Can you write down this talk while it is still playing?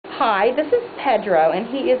Hi, this is Pedro, and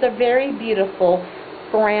he is a very beautiful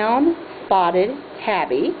brown spotted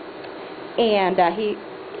tabby, and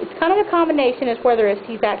it's kind of a combination as whether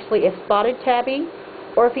he's actually a spotted tabby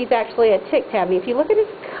or if he's actually a tick tabby. If you look at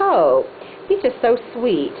his coat, he's just so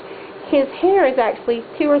sweet. His hair is actually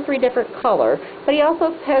 2 or 3 different colors, but he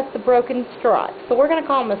also has the broken stripes, so we're going to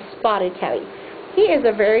call him a spotted tabby. He is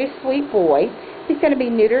a very sweet boy. He's going to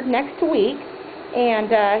be neutered next week,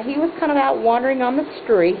 and he was kind of out wandering on the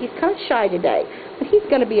street. He's kind of shy today, but he's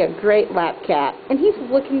going to be a great lap cat, and he's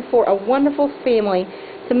looking for a wonderful family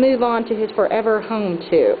to move on to his forever home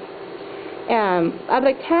to. Of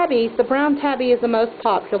the tabbies, the brown tabby is the most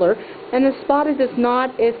popular, and the spotted is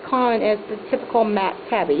not as common as the typical mat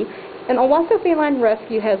tabby. And Owasso Feline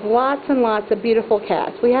Rescue has lots and lots of beautiful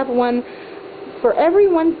cats. We have one for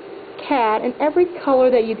every one cat in every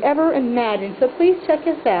color that you'd ever imagine, so please check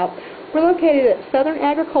us out. We're located at Southern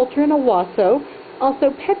Agriculture in Owasso, also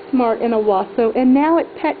PetSmart in Owasso, and now at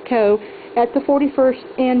Petco at the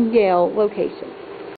 41st and Yale location.